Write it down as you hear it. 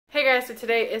guys, so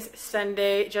today is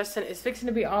Sunday. Justin is fixing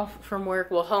to be off from work.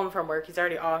 Well, home from work. He's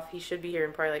already off. He should be here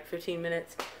in probably like 15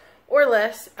 minutes or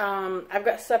less. I've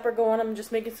got supper going. I'm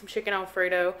just making some chicken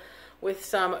Alfredo with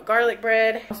some garlic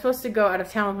bread. I'm supposed to go out of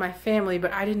town with my family,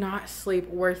 but I did not sleep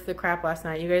worth the crap last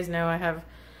night. You guys know I have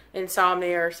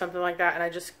insomnia or something like that, and I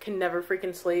just can never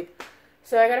freaking sleep.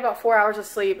 So I got about 4 hours of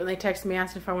sleep, and they texted me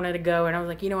asking if I wanted to go, and I was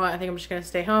like, you know what, I think I'm just gonna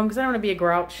stay home because I don't want to be a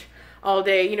grouch all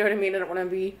day. You know what I mean? I don't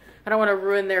want to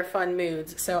ruin their fun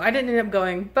moods. So I didn't end up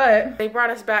going, but they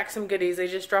brought us back some goodies. They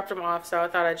just dropped them off, so I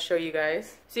thought I'd show you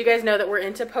guys. So you guys know that we're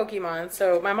into Pokemon.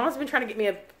 So my mom's been trying to get me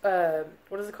a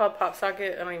what is it called? Pop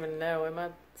socket? I don't even know. Am I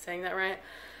saying that right?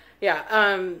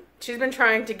 Yeah. She's been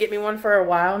trying to get me one for a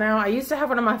while now. I used to have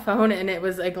one on my phone, and it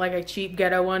was like a cheap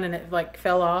ghetto one, and it like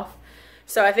fell off.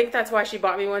 So I think that's why she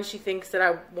bought me one. She thinks that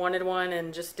I wanted one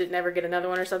and just didn't ever get another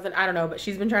one or something. I don't know, but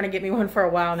she's been trying to get me one for a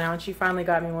while now, and she finally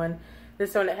got me one.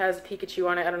 This one, it has Pikachu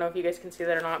on it. I don't know if you guys can see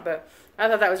that or not, but I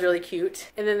thought that was really cute.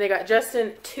 And then they got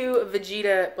Justin 2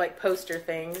 Vegeta like poster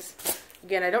things.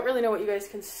 Again, I don't really know what you guys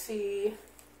can see,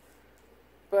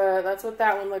 but that's what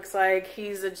that one looks like.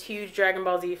 He's a huge Dragon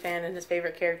Ball Z fan, and his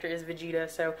favorite character is Vegeta,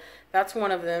 so that's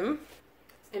one of them.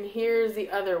 And here's the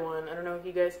other one. I don't know if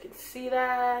you guys can see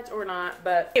that or not,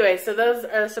 but anyway, so those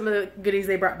are some of the goodies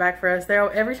they brought back for us.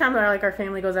 Every time our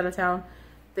family goes out of town,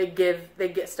 they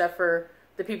get stuff for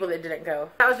the people that didn't go.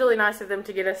 That was really nice of them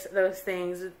to get us those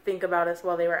things, think about us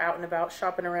while they were out and about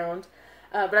shopping around.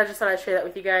 But I just thought I'd share that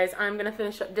with you guys. I'm gonna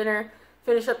finish up dinner,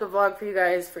 finish up the vlog for you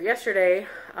guys for yesterday,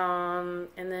 and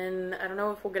then I don't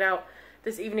know if we'll get out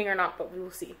this evening or not, but we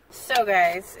will see. So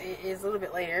guys, it is a little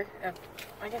bit later.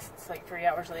 I guess it's like 3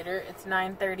 hours later. It's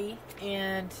 9:30,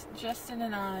 and Justin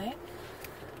and I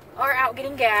are out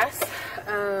getting gas.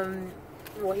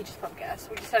 Well, he just pumped gas.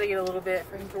 We just had to get a little bit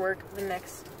for him to work the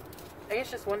next, I guess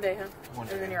just one day, huh? One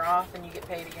day. And then you're off and you get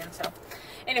paid again. So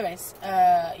anyways,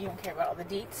 you don't care about all the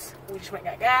deets. We just went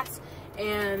and got gas,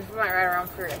 and we might ride around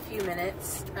for a few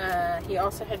minutes. He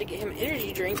also had to get him an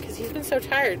energy drink because he's been so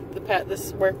tired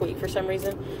this work week for some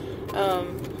reason.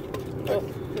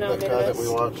 That guy that we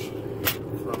watch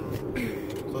from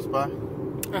Close By,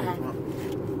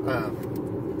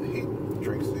 he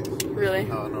drinks these. Really? I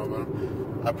don't know about him.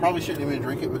 I probably shouldn't even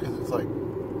drink it because it's like,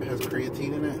 it has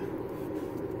creatine in it,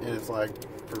 and it's like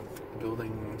for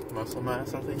building muscle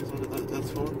mass, I think is what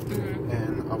that's for.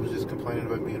 And I was just complaining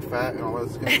about being fat, and all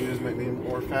that's going to do is make me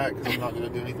more fat because I'm not going to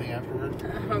do anything afterward.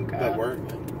 Oh god. That work.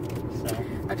 So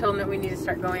I told him that we need to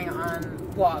start going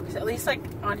on walks, at least like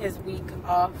on his week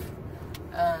off,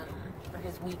 or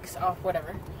his weeks off,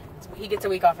 whatever. So he gets a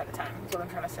week off at a time, is what I'm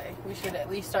trying to say. We should at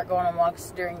least start going on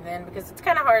walks during then, because it's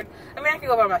kind of hard. I mean, I can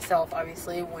go by myself,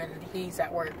 obviously, when he's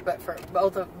at work, but for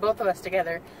both of us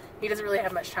together, he doesn't really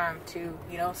have much time to,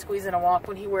 you know, squeeze in a walk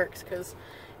when he works, because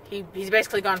he's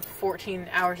basically gone 14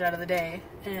 hours out of the day,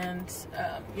 and,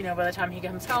 you know, by the time he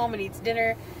comes home and eats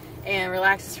dinner and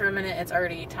relaxes for a minute, it's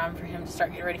already time for him to start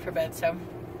getting ready for bed. So,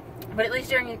 but at least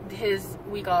during his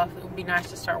week off, it would be nice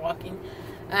to start walking.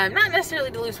 Not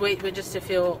necessarily to lose weight, but just to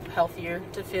feel healthier,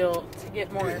 to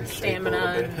get more stamina.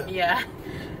 And, yeah.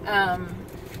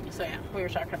 So yeah, we were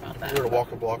talking about that. If we were to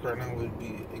walk a block right now, we'd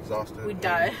be exhausted. We'd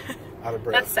die. Out of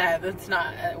breath. That's sad. That's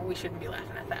not. We shouldn't be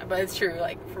laughing at that, but it's true.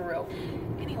 Like, for real.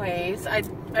 Anyways, I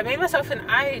made myself an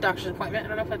eye doctor's appointment. I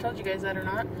don't know if I told you guys that or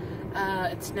not.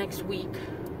 It's next week.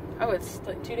 Oh, it's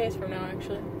like 2 days from now,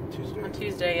 actually. Tuesday. On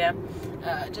Tuesday,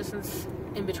 yeah. Justin's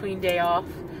in between day off.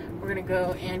 We're gonna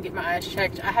go and get my eyes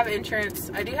checked. I have insurance.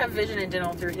 I do have vision and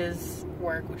dental through his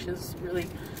work, which is really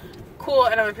cool,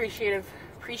 and I'm appreciative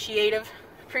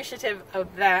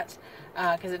of that,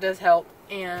 because it does help.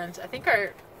 And I think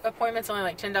our appointment's only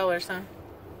like $10, huh?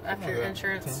 After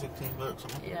insurance. 10, 15 bucks.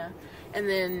 Yeah. And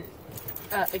then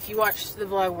if you watch the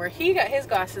vlog where he got his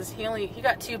glasses, he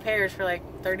got 2 pairs for like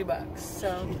 30 bucks.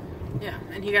 So yeah,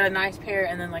 and he got a nice pair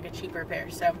and then like a cheaper pair.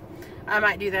 So I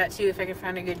might do that too if I can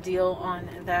find a good deal on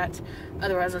that.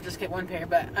 Otherwise, I'll just get 1 pair.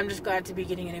 But I'm just glad to be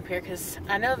getting a new pair, because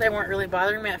I know they weren't really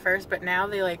bothering me at first, but now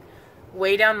they like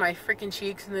way down my freaking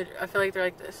cheeks, and I feel like they're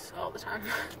like this all the time,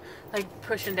 like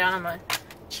pushing down on my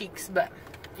cheeks. But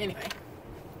anyway,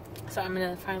 so I'm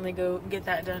gonna finally go get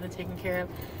that done and taken care of,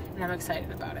 and I'm excited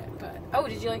about it. But oh,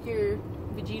 did you like your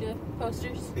Vegeta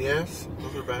posters? Yes,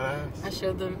 those are badass. I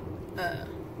showed them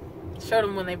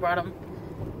when they brought them.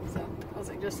 So I was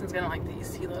like, Justin's gonna like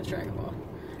these. He loves Dragon Ball.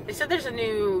 They said there's a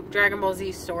new Dragon Ball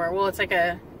Z store. Well, it's like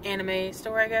a anime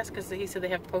store, I guess, because he said they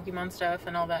have Pokemon stuff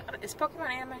and all that. Is Pokemon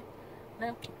anime?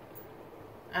 No?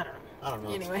 I don't know. I don't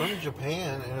know. Anyway. It's from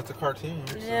Japan, and it's a cartoon.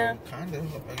 Yeah. So kind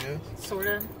of, I guess. Sort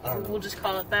of. We'll just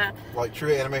call it that. Like,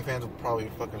 true anime fans will probably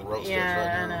fucking roast us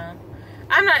right now. I know.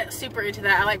 I'm not super into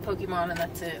that. I like Pokemon and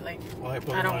that's it. Like, Well, I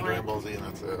put I don't on Dragon like- Ball Z and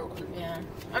that's it. yeah.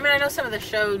 I mean, I know some of the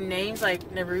show names, like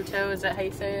Naruto, is that how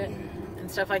you say it? Yeah. And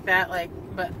stuff like that, like,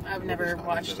 but I've never just not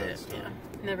watched into that it. stuff. Yeah.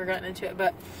 Never gotten into it.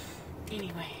 But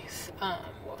anyways,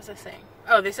 what was I saying?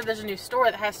 Oh, they said there's a new store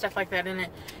that has stuff like that in it.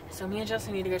 So me and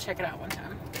Justin need to go check it out one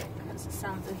time. Because it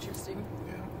sounds interesting.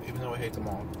 Yeah. Even though I hate them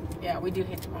all. Yeah, we do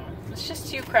hate the mall. It's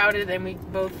just too crowded and we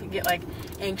both get like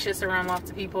anxious around lots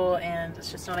of people and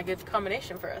it's just not a good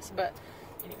combination for us. But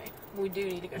anyway, we do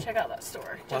need to go check out that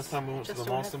store. Last time we went to the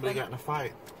mall, somebody got in a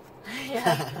fight.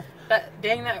 Yeah.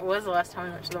 Dang, that was the last time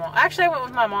we went to the mall. Actually, I went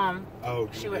with my mom. Oh,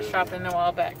 She went shopping a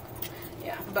while back.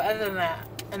 Yeah, but other than that,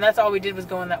 and that's all we did was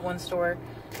go in that one store.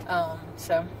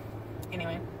 So,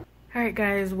 anyway. Alright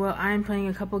guys, well I'm playing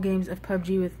a couple games of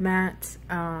PUBG with Matt,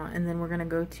 and then we're going to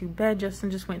go to bed.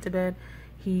 Justin just went to bed.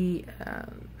 He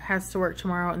has to work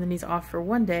tomorrow and then he's off for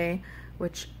one day,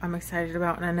 which I'm excited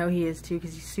about, and I know he is too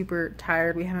because he's super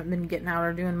tired. We haven't been getting out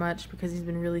or doing much because he's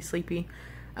been really sleepy.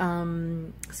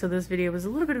 So this video was a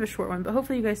little bit of a short one, but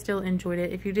hopefully you guys still enjoyed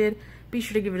it. If you did, be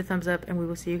sure to give it a thumbs up and we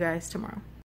will see you guys tomorrow.